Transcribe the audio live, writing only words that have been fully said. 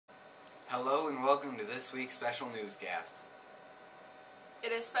Hello and welcome to this week's special newscast.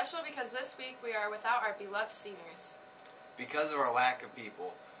 It is special because this week we are without our beloved seniors. Because of our lack of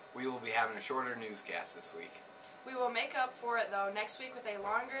people, we will be having a shorter newscast this week. We will make up for it though next week with a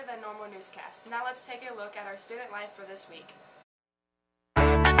longer than normal newscast. Now let's take a look at our student life for this week.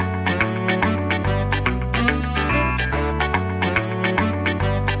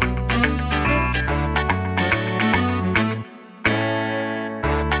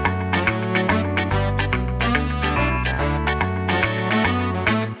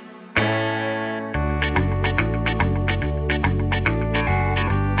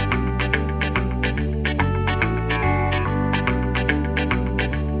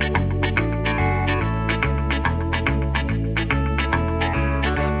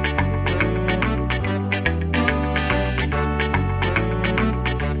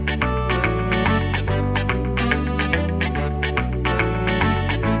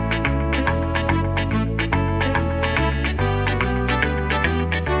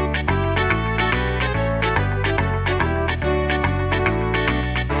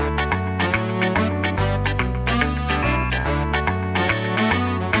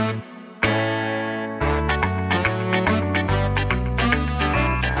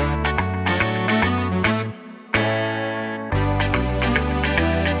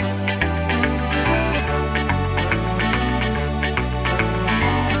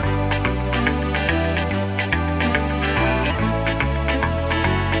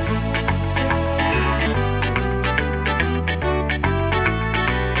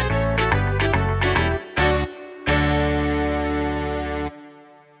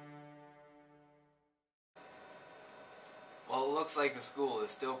 Well, it looks like the school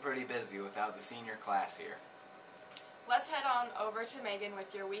is still pretty busy without the senior class here. Let's head on over to Megan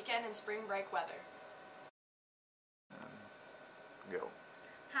with your weekend and spring break weather. Go.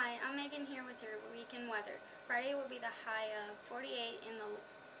 Hi, I'm Megan here with your weekend weather. Friday will be the high of 48 and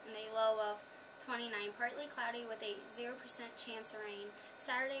a low of 29, partly cloudy with a 0% chance of rain.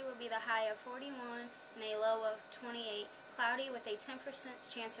 Saturday will be the high of 41 and a low of 28, cloudy with a 10%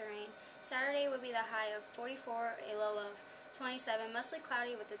 chance of rain. Saturday will be the high of 44, a low of 27, mostly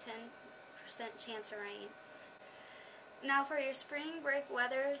cloudy with a 10% chance of rain. Now for your spring break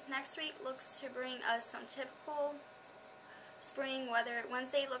weather, next week looks to bring us some typical spring weather.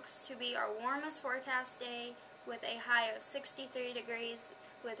 Wednesday looks to be our warmest forecast day with a high of 63 degrees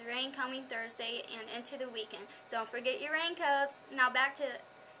with rain coming Thursday and into the weekend. Don't forget your raincoats. Now back to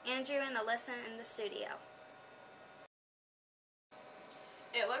Andrew and Alyssa in the studio.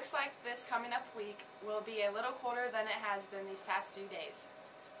 It looks like this coming up week will be a little colder than it has been these past few days.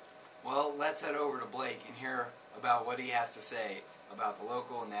 Well, let's head over to Blake and hear about what he has to say about the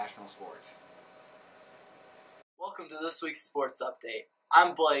local and national sports. Welcome to this week's sports update.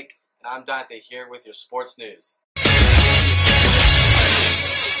 I'm Blake. And I'm Dante here with your sports news.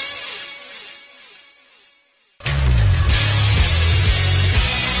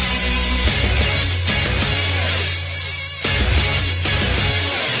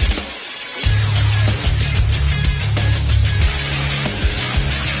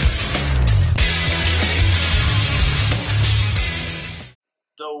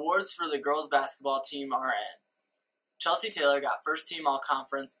 The awards for the girls basketball team are in. Chelsea Taylor got first team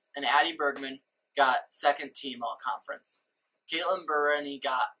all-conference, and Addie Bergman got second team all-conference. Caitlin Bereni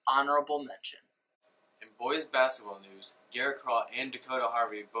got honorable mention. In boys basketball news, Garrett Crawl and Dakota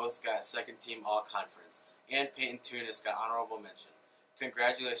Harvey both got second team all-conference, and Peyton Tunis got honorable mention.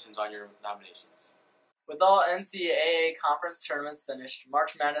 Congratulations on your nominations. With all NCAA conference tournaments finished,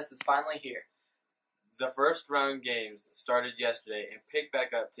 March Madness is finally here. The first round games started yesterday and picked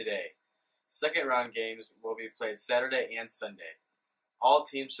back up today. Second round games will be played Saturday and Sunday. All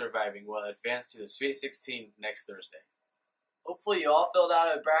teams surviving will advance to the Sweet 16 next Thursday. Hopefully you all filled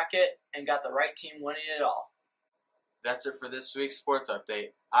out a bracket and got the right team winning it all. That's it for this week's sports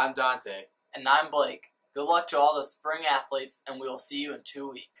update. I'm Dante. And I'm Blake. Good luck to all the spring athletes, and we will see you in 2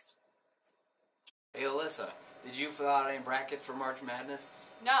 weeks. Hey Alyssa, did you fill out any brackets for March Madness?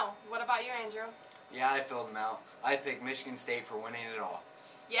 No, what about you, Andrew? Yeah, I filled them out. I picked Michigan State for winning it all.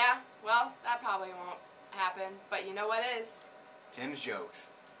 Yeah, well, that probably won't happen, but you know what is? Tim's jokes.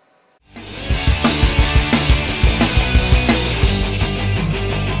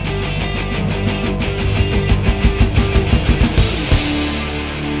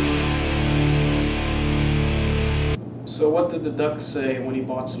 So what did the duck say when he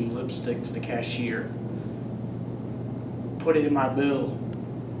bought some lipstick to the cashier? Put it in my bill.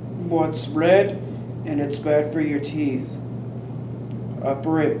 What's red and it's bad for your teeth? A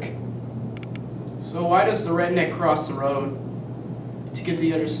brick. So why does the redneck cross the road? to get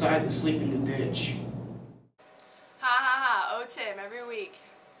the other side to sleep in the ditch. Ha ha ha, oh Tim, every week.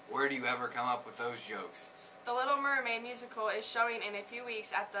 Where do you ever come up with those jokes? The Little Mermaid musical is showing in a few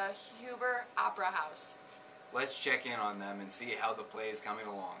weeks at the Huber Opera House. Let's check in on them and see how the play is coming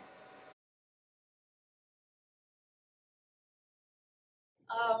along.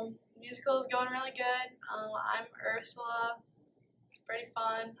 Musical is going really good. I'm Ursula. It's pretty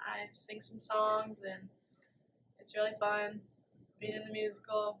fun. I sing some songs and it's really fun being in the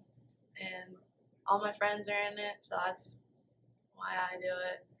musical, and all my friends are in it, so that's why I do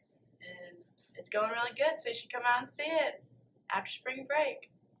it. And it's going really good, so you should come out and see it after spring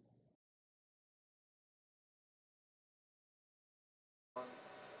break.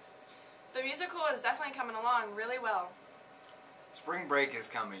 The musical is definitely coming along really well. Spring break is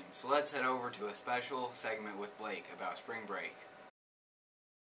coming, so let's head over to a special segment with Blake about spring break.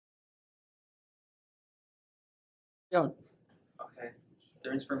 Okay.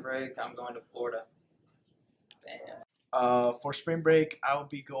 During spring break, I'm going to Florida. For spring break, I will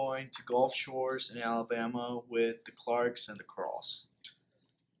be going to Gulf Shores in Alabama with the Clarks and the Cross.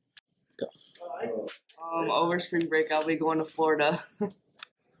 Over spring break, I'll be going to Florida.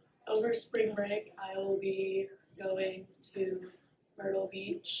 Over spring break, I will be going to Myrtle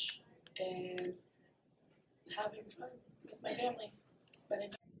Beach and having fun with my family.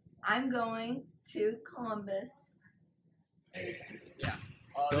 I'm going to Columbus. Yeah.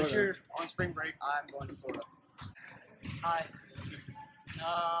 This year on spring break, I'm going to Florida. Hi.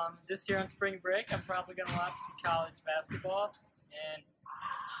 This year on spring break, I'm probably going to watch some college basketball and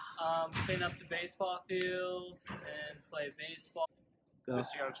clean up the baseball field and play baseball. This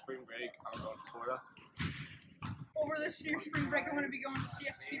year on spring break, I'm going to Florida. Over this year's spring break, I'm going to be going to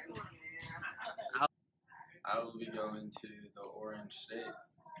CSP Florida. I will be going to the Orange State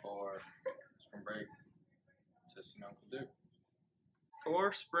for spring break to see Uncle Duke.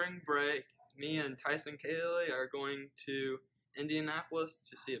 For spring break, me and Tyson Kaylee are going to Indianapolis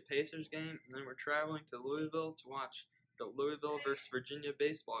to see a Pacers game, and then we're traveling to Louisville to watch the Louisville versus Virginia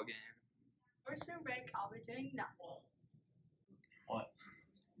baseball game. For spring break, I'll be doing nothing. What?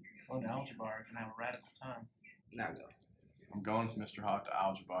 Going to Algebra can have a radical time. Now go. I'm going with Mr. Hawk to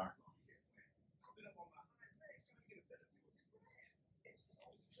Algebra.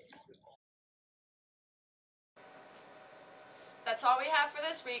 That's all we have for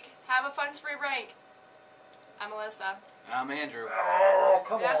this week. Have a fun spring break. I'm Alyssa. And I'm Andrew. Oh,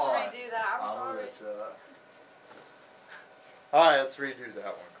 come on. You have to redo that. I'm sorry. Alright, let's redo that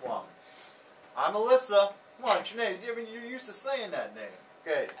one. Come on. I'm Alyssa. Come on, it's your name. I mean, you're used to saying that name.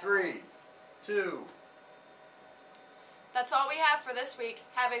 Okay, 3, 2. That's all we have for this week.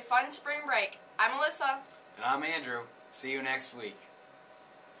 Have a fun spring break. I'm Alyssa. And I'm Andrew. See you next week.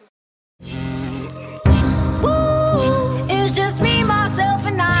 It's just me, myself,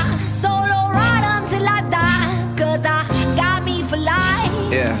 and I. Solo ride until I die. Cause I got me for life.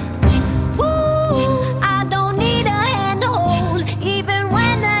 Yeah. Woo, I don't need a hand to hold. Even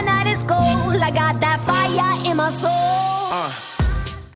when the night is cold, I got that fire in my soul.